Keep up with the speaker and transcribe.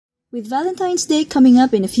With Valentine's Day coming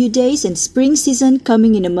up in a few days and spring season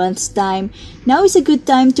coming in a month's time, now is a good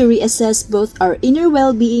time to reassess both our inner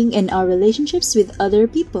well-being and our relationships with other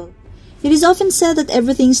people. It is often said that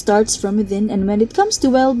everything starts from within, and when it comes to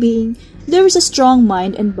well-being, there is a strong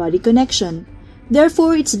mind and body connection.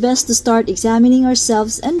 Therefore, it's best to start examining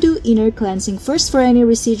ourselves and do inner cleansing first for any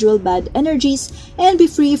residual bad energies and be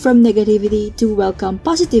free from negativity to welcome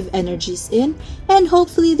positive energies in, and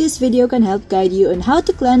hopefully this video can help guide you on how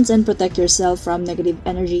to cleanse and protect yourself from negative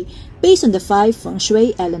energy based on the 5 Feng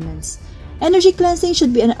Shui elements. Energy cleansing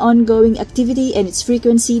should be an ongoing activity and its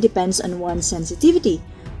frequency depends on one's sensitivity.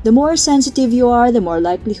 The more sensitive you are, the more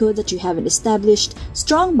likelihood that you haven't established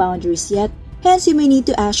strong boundaries yet. Hence, you may need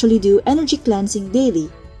to actually do energy cleansing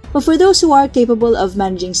daily. But for those who are capable of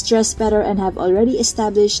managing stress better and have already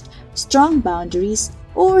established strong boundaries,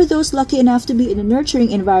 or those lucky enough to be in a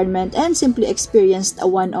nurturing environment and simply experienced a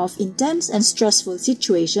one-off intense and stressful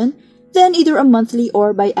situation, then either a monthly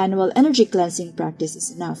or biannual energy cleansing practice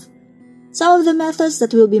is enough. Some of the methods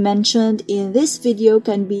that will be mentioned in this video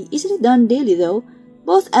can be easily done daily though,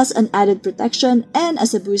 both as an added protection and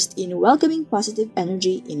as a boost in welcoming positive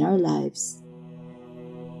energy in our lives.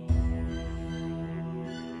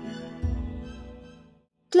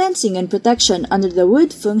 Cleansing and protection under the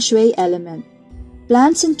wood Feng Shui element.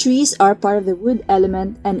 Plants and trees are part of the wood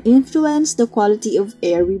element and influence the quality of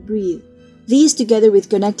air we breathe. These, together with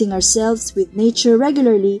connecting ourselves with nature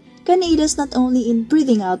regularly, can aid us not only in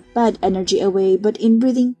breathing out bad energy away but in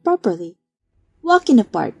breathing properly. Walk in a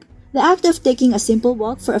park. The act of taking a simple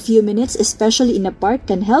walk for a few minutes, especially in a park,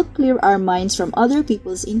 can help clear our minds from other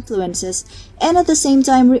people's influences and at the same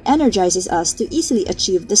time re-energizes us to easily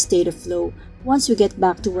achieve the state of flow once we get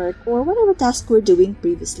back to work or whatever task we're doing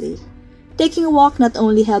previously. Taking a walk not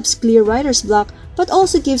only helps clear writer's block, but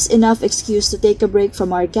also gives enough excuse to take a break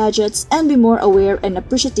from our gadgets and be more aware and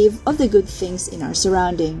appreciative of the good things in our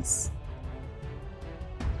surroundings.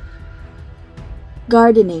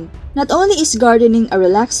 Gardening. Not only is gardening a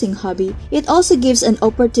relaxing hobby, it also gives an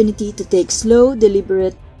opportunity to take slow,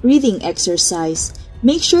 deliberate breathing exercise.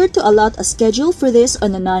 Make sure to allot a schedule for this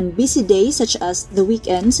on a non-busy day such as the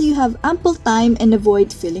weekend so you have ample time and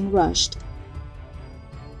avoid feeling rushed.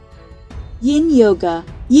 Yin Yoga.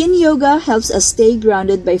 Yin Yoga helps us stay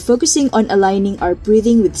grounded by focusing on aligning our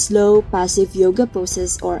breathing with slow, passive yoga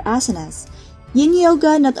poses or asanas. Yin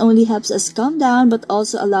Yoga not only helps us calm down but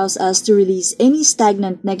also allows us to release any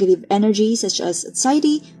stagnant negative energy such as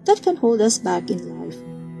anxiety that can hold us back in life.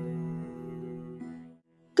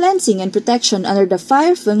 Cleansing and protection under the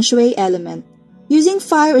fire Feng Shui element. Using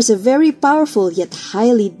fire is a very powerful yet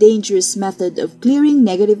highly dangerous method of clearing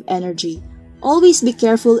negative energy. Always be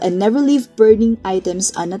careful and never leave burning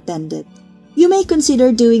items unattended. You may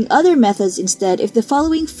consider doing other methods instead if the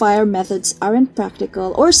following fire methods aren't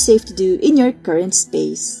practical or safe to do in your current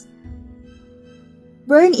space.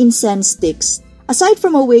 Burn incense sticks. Aside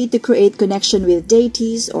from a way to create connection with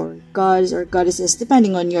deities or gods or goddesses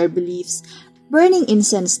depending on your beliefs, burning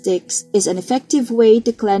incense sticks is an effective way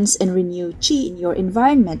to cleanse and renew qi in your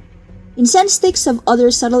environment. Incense sticks have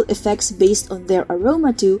other subtle effects based on their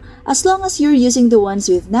aroma too, as long as you're using the ones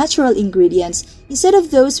with natural ingredients instead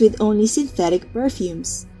of those with only synthetic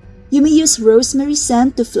perfumes. You may use rosemary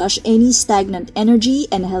scent to flush any stagnant energy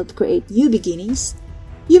and help create new beginnings.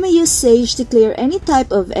 You may use sage to clear any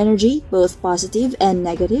type of energy, both positive and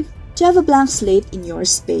negative, to have a blank slate in your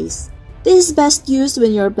space. This is best used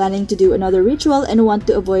when you're planning to do another ritual and want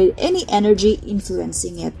to avoid any energy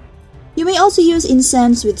influencing it. You may also use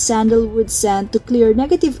incense with sandalwood scent to clear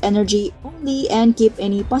negative energy only and keep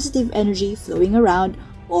any positive energy flowing around,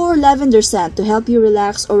 or lavender scent to help you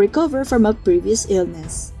relax or recover from a previous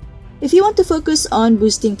illness. If you want to focus on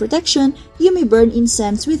boosting protection, you may burn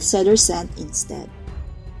incense with cedar scent instead.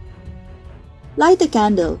 Light a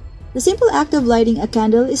candle. The simple act of lighting a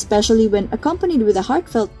candle, especially when accompanied with a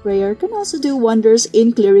heartfelt prayer, can also do wonders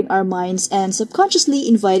in clearing our minds and subconsciously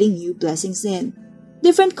inviting new blessings in.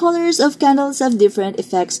 Different colors of candles have different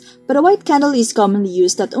effects, but a white candle is commonly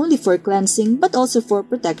used not only for cleansing but also for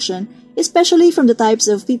protection, especially from the types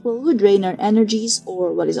of people who drain our energies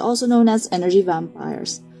or what is also known as energy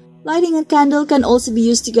vampires. Lighting a candle can also be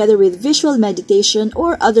used together with visual meditation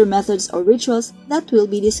or other methods or rituals that will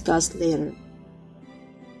be discussed later.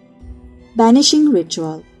 Banishing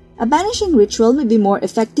ritual. A banishing ritual may be more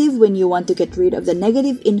effective when you want to get rid of the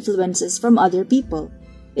negative influences from other people.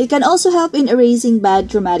 It can also help in erasing bad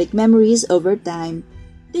traumatic memories over time.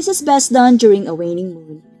 This is best done during a waning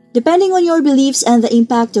moon. Depending on your beliefs and the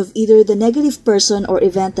impact of either the negative person or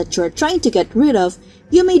event that you're trying to get rid of,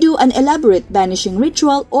 you may do an elaborate banishing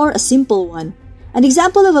ritual or a simple one. An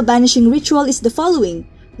example of a banishing ritual is the following.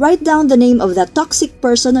 Write down the name of that toxic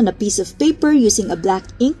person on a piece of paper using a black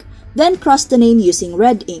ink, then cross the name using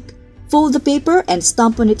red ink. Fold the paper and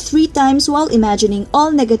stomp on it 3 times while imagining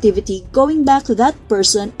all negativity going back to that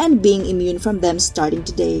person and being immune from them starting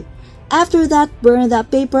today. After that, burn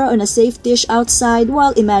that paper on a safe dish outside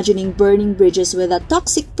while imagining burning bridges with that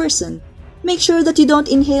toxic person. Make sure that you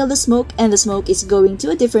don't inhale the smoke and the smoke is going to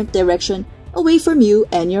a different direction away from you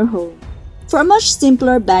and your home. For a much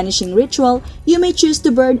simpler banishing ritual, you may choose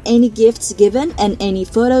to burn any gifts given and any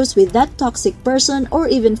photos with that toxic person or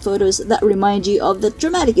even photos that remind you of the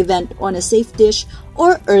traumatic event on a safe dish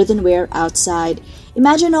or earthenware outside.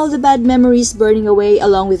 Imagine all the bad memories burning away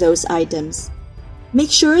along with those items.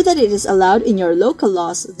 Make sure that it is allowed in your local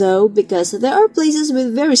laws though, because there are places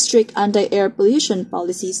with very strict anti-air pollution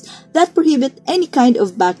policies that prohibit any kind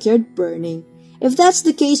of backyard burning. If that's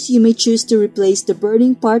the case, you may choose to replace the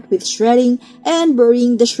burning part with shredding and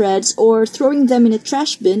burying the shreds or throwing them in a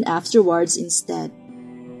trash bin afterwards instead.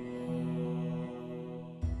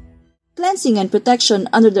 Cleansing and protection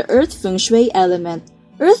under the Earth Feng Shui element.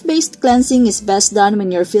 Earth-based cleansing is best done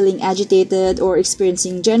when you're feeling agitated or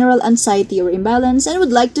experiencing general anxiety or imbalance and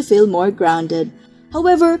would like to feel more grounded.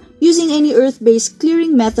 However, using any earth-based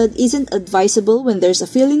clearing method isn't advisable when there's a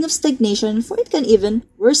feeling of stagnation, for it can even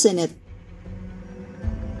worsen it.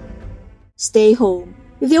 Stay home.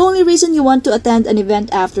 If the only reason you want to attend an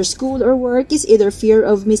event after school or work is either fear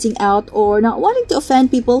of missing out or not wanting to offend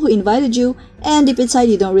people who invited you, and deep inside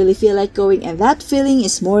you don't really feel like going and that feeling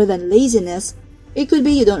is more than laziness, it could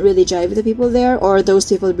be you don't really jive with the people there or those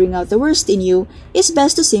people bring out the worst in you, it's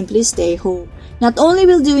best to simply stay home. Not only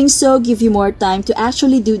will doing so give you more time to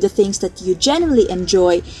actually do the things that you genuinely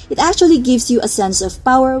enjoy, it actually gives you a sense of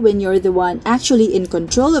power when you're the one actually in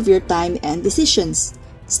control of your time and decisions.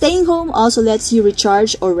 Staying home also lets you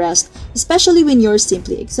recharge or rest, especially when you're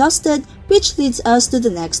simply exhausted, which leads us to the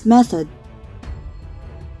next method.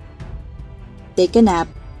 Take a nap.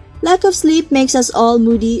 Lack of sleep makes us all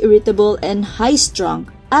moody, irritable, and high-strung.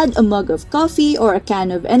 Add a mug of coffee or a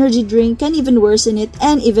can of energy drink can even worsen it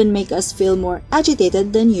and even make us feel more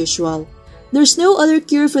agitated than usual. There's no other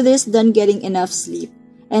cure for this than getting enough sleep.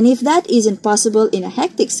 And if that isn't possible in a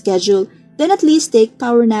hectic schedule, then at least take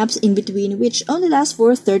power naps in between, which only last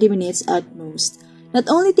for 30 minutes at most. Not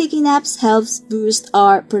only taking naps helps boost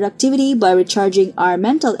our productivity by recharging our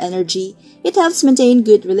mental energy, it helps maintain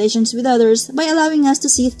good relations with others by allowing us to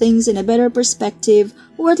see things in a better perspective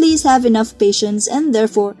or at least have enough patience and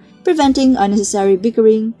therefore preventing unnecessary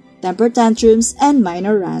bickering, temper tantrums, and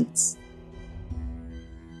minor rants.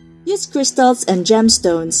 Use crystals and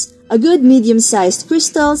gemstones. A good medium-sized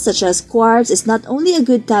crystal such as quartz is not only a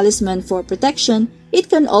good talisman for protection, it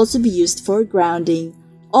can also be used for grounding.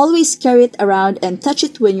 Always carry it around and touch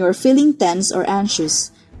it when you're feeling tense or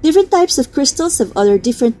anxious. Different types of crystals have other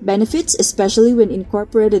different benefits, especially when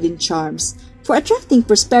incorporated in charms. For attracting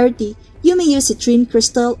prosperity, you may use citrine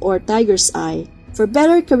crystal or tiger's eye. For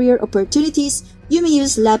better career opportunities, you may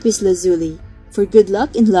use lapis lazuli. For good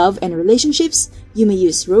luck in love and relationships, you may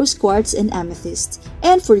use rose quartz and amethyst.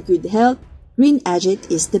 And for good health, green agate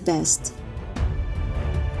is the best.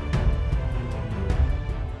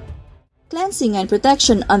 Cleansing and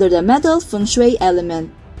protection under the metal Feng Shui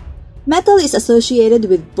element. Metal is associated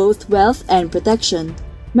with both wealth and protection.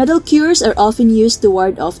 Metal cures are often used to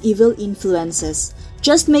ward off evil influences.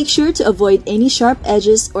 Just make sure to avoid any sharp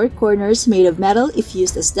edges or corners made of metal if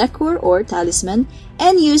used as decor or talisman,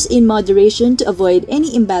 and use in moderation to avoid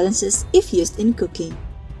any imbalances if used in cooking.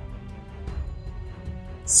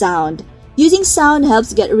 Sound. Using sound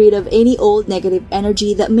helps get rid of any old negative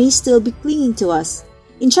energy that may still be clinging to us.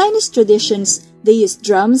 In Chinese traditions, they use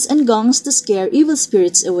drums and gongs to scare evil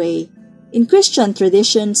spirits away. In Christian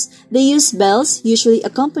traditions, they use bells, usually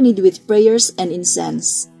accompanied with prayers and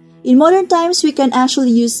incense. In modern times, we can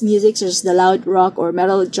actually use music such as the loud rock or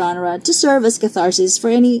metal genre to serve as catharsis for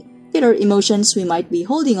any bitter emotions we might be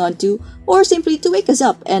holding on to, or simply to wake us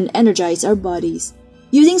up and energize our bodies.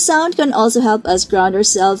 Using sound can also help us ground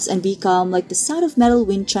ourselves and be calm, like the sound of metal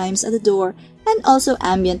wind chimes at the door and also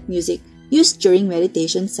ambient music used during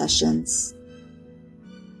meditation sessions.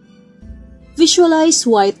 Visualize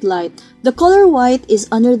white light. The color white is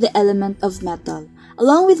under the element of metal.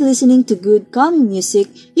 Along with listening to good calming music,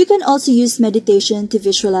 you can also use meditation to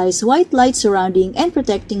visualize white light surrounding and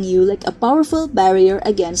protecting you like a powerful barrier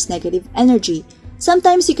against negative energy.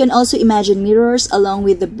 Sometimes you can also imagine mirrors along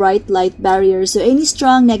with the bright light barrier, so any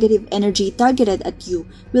strong negative energy targeted at you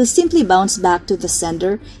will simply bounce back to the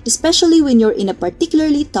sender, especially when you're in a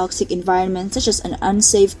particularly toxic environment such as an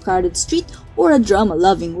unsafe crowded street or a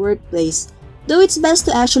drama-loving workplace. Though it's best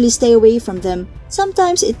to actually stay away from them,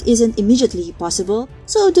 sometimes it isn't immediately possible,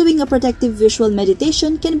 so doing a protective visual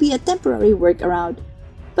meditation can be a temporary workaround.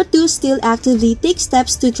 But do still actively take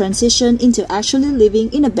steps to transition into actually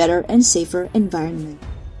living in a better and safer environment.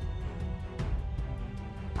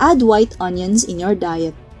 Add white onions in your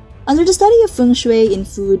diet. Under the study of Feng Shui in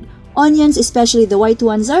food, onions, especially the white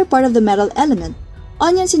ones, are part of the metal element.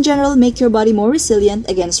 Onions in general make your body more resilient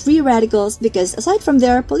against free radicals because aside from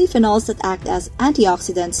their polyphenols that act as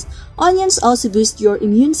antioxidants, onions also boost your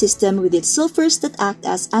immune system with its sulfurs that act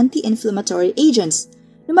as anti-inflammatory agents.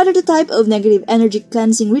 No matter the type of negative energy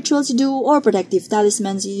cleansing rituals you do or protective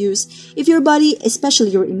talismans you use, if your body, especially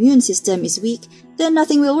your immune system, is weak, then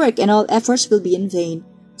nothing will work and all efforts will be in vain.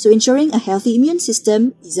 So ensuring a healthy immune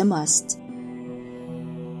system is a must.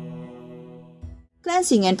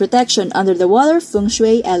 Cleansing and protection under the water Feng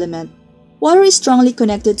Shui element. Water is strongly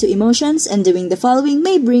connected to emotions, and doing the following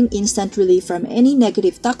may bring instant relief from any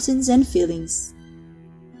negative toxins and feelings.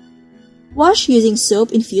 Wash using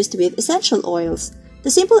soap infused with essential oils.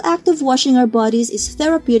 The simple act of washing our bodies is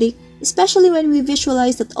therapeutic, especially when we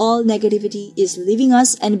visualize that all negativity is leaving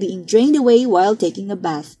us and being drained away while taking a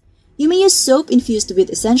bath. You may use soap infused with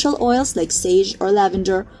essential oils like sage or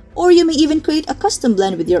lavender, or you may even create a custom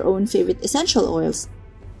blend with your own favorite essential oils.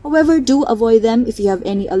 However, do avoid them if you have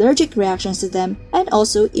any allergic reactions to them and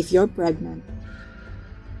also if you're pregnant.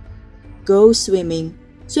 Go swimming.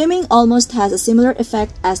 Swimming almost has a similar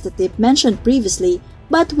effect as the tip mentioned previously,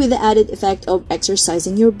 but with the added effect of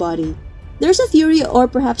exercising your body. There's a theory or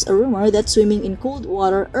perhaps a rumor that swimming in cold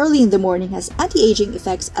water early in the morning has anti-aging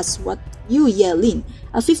effects, as what Yu Yelin,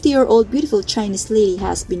 a 50-year-old beautiful Chinese lady,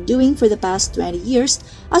 has been doing for the past 20 years,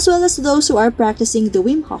 as well as those who are practicing the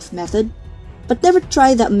Wim Hof method. But never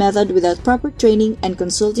try that method without proper training and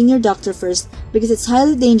consulting your doctor first, because it's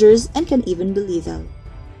highly dangerous and can even be lethal.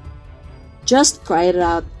 Just cry it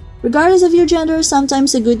out. Regardless of your gender,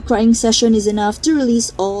 sometimes a good crying session is enough to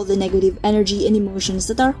release all the negative energy and emotions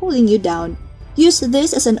that are holding you down. Use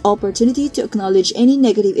this as an opportunity to acknowledge any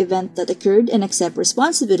negative event that occurred and accept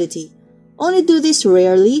responsibility. Only do this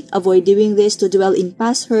rarely, avoid doing this to dwell in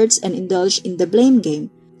past hurts and indulge in the blame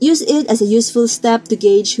game. Use it as a useful step to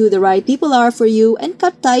gauge who the right people are for you and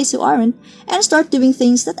cut ties who aren't, and start doing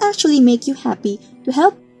things that actually make you happy to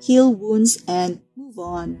help heal wounds and move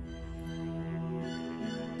on.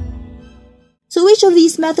 So which of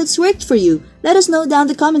these methods worked for you? Let us know down in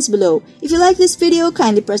the comments below. If you like this video,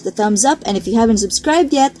 kindly press the thumbs up, and if you haven't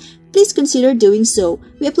subscribed yet, please consider doing so.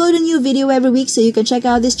 We upload a new video every week, so you can check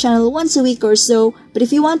out this channel once a week or so, but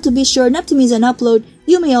if you want to be sure not to miss an upload,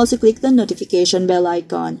 you may also click the notification bell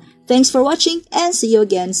icon. Thanks for watching and see you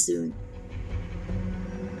again soon.